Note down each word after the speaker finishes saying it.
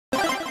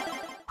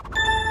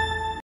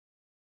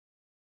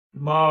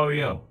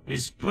Mario,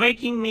 is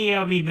breaking me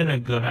out even a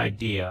good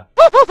idea?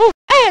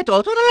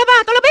 Eto, sono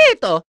lavato,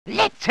 l'abito!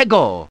 Let's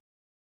go!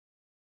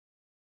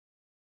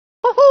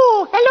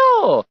 Oh,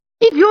 hello!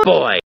 It's your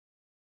boy!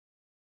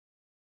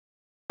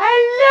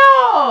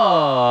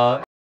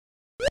 Hello!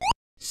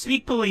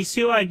 Sneak police,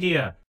 your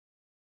idea.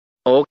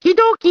 Okie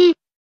dokie!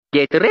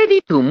 Get ready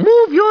to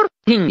move your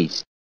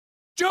things!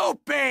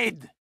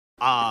 Stupid!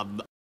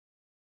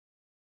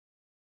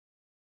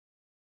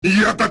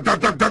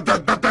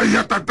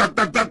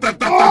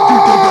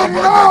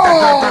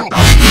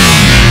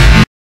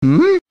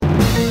 Hmm?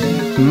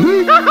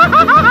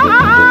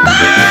 Hmm?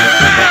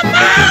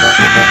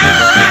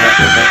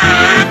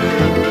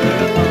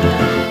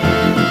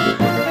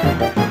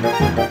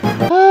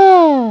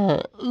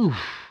 Oof.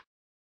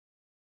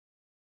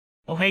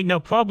 Oh, hey, no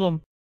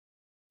problem.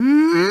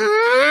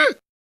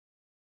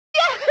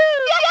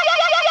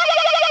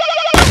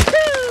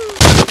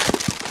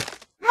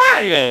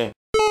 Mario!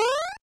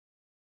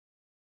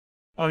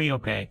 Are you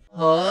okay?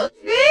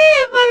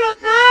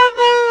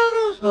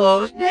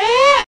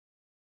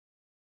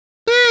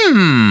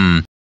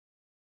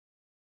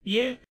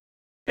 Yeah,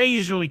 they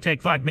usually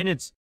take 5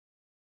 minutes.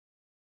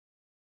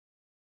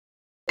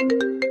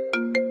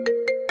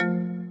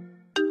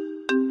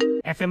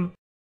 FM,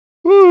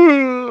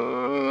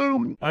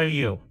 are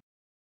you?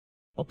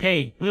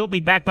 Okay, we'll be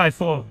back by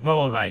 4. We're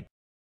alright.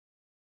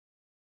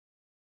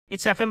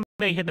 It's FM,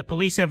 they hit the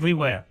police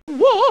everywhere.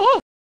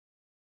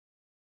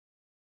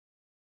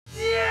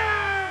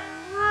 Yeah,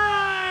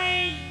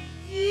 right!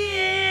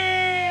 Yeah!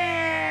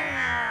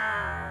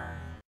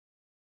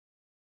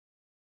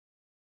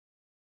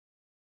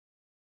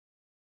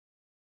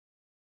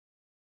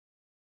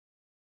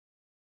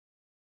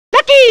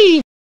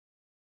 Lucky!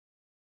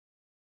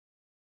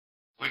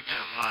 We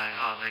can fly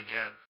home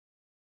again.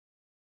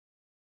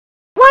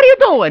 What are you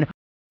doing?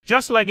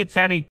 Just like it,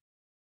 Fanny.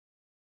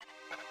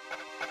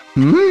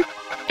 Hmm?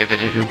 If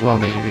it is you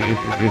want me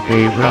to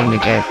be wrong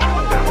again.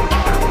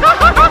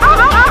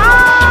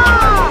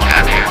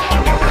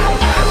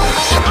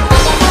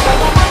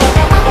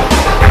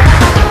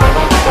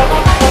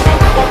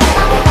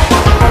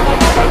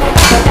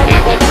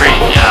 It's free,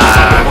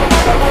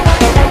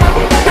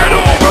 Get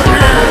over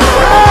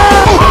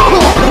here!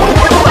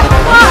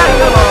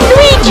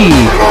 Luigi!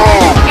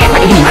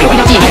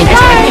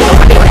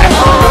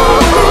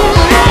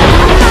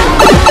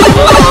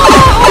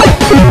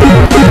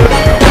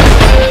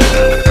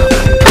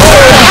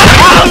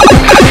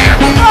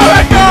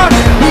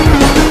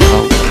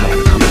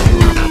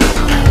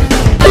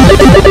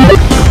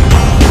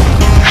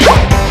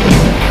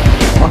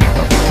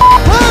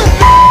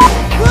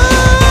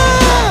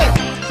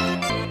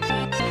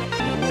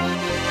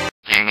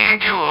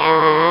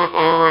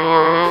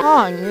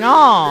 Oh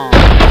no!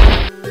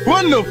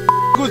 What the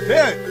f was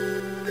that?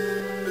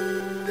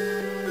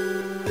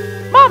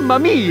 Mamma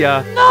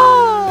mia! No!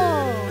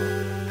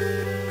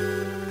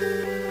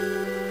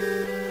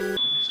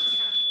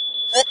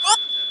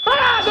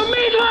 Ah, the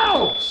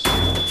meatloaf!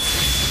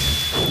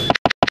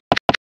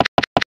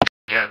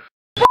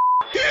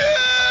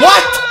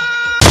 What?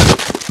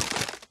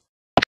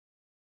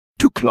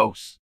 Too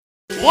close.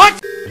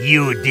 What?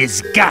 You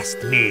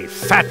disgust me,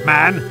 fat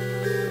man.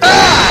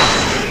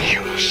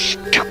 you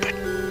stupid.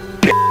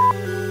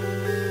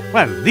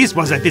 Well, this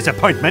was a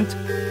disappointment.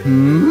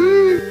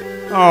 Hmm?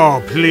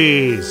 Oh,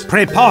 please.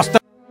 Preposter.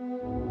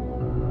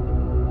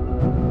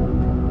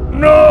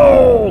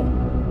 No!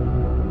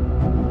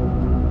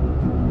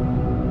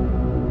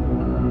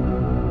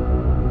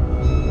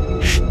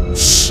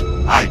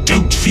 I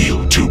don't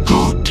feel too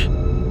good.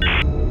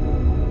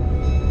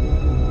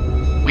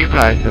 We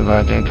tried to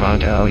work and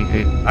found out we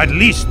could. At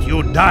least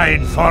you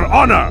died for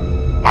honor.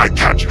 I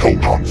can't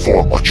hold on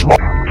for much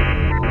longer.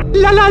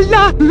 La la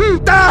la!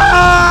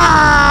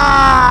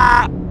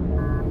 Ah!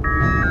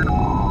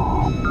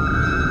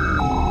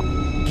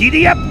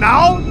 Giddy up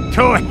now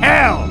to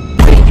hell!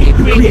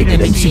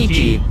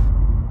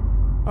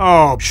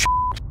 Oh,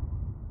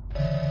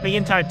 The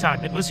entire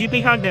time, it was you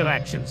behind their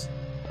actions.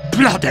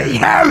 bloody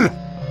hell!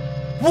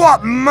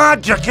 What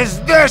magic is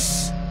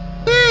this?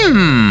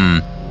 Hmm.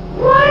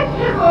 What's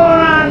going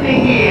on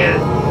here?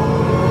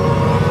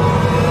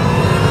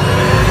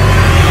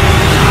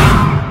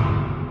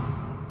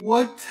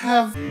 What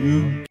have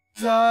you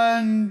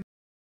done?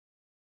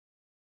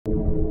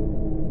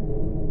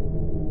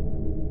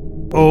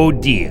 Oh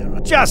dear,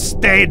 just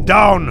stay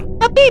down.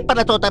 Let's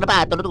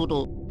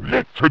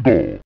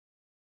go.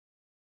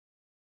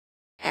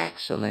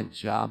 Excellent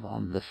job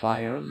on the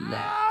fire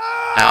left.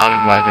 Out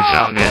of my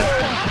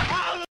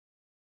vagina.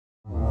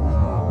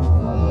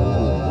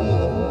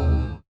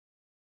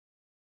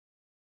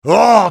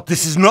 Oh,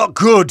 this is not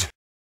good.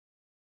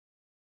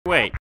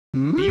 Wait,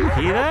 Hmm? do you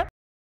hear that?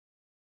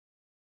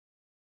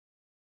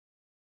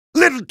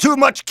 Little too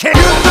much kick.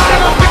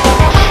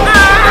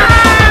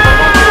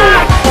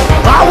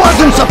 That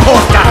wasn't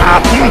supposed to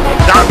happen.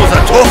 That was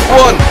a tough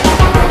one.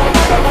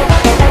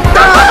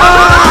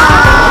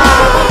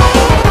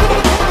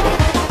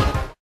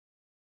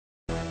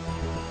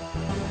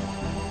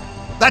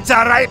 That's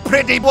all right,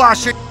 pretty boy.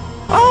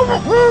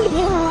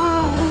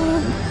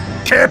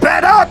 Keep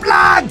it up,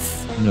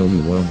 lads! No,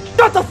 we won't.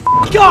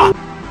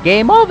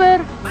 Game over.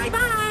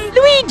 Bye-bye.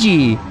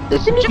 Luigi.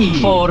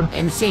 For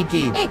MCT.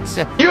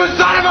 You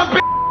son of a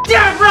bitch!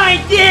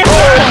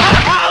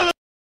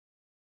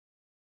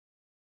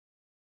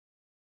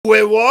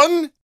 We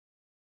won?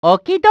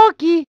 Okie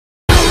dokie.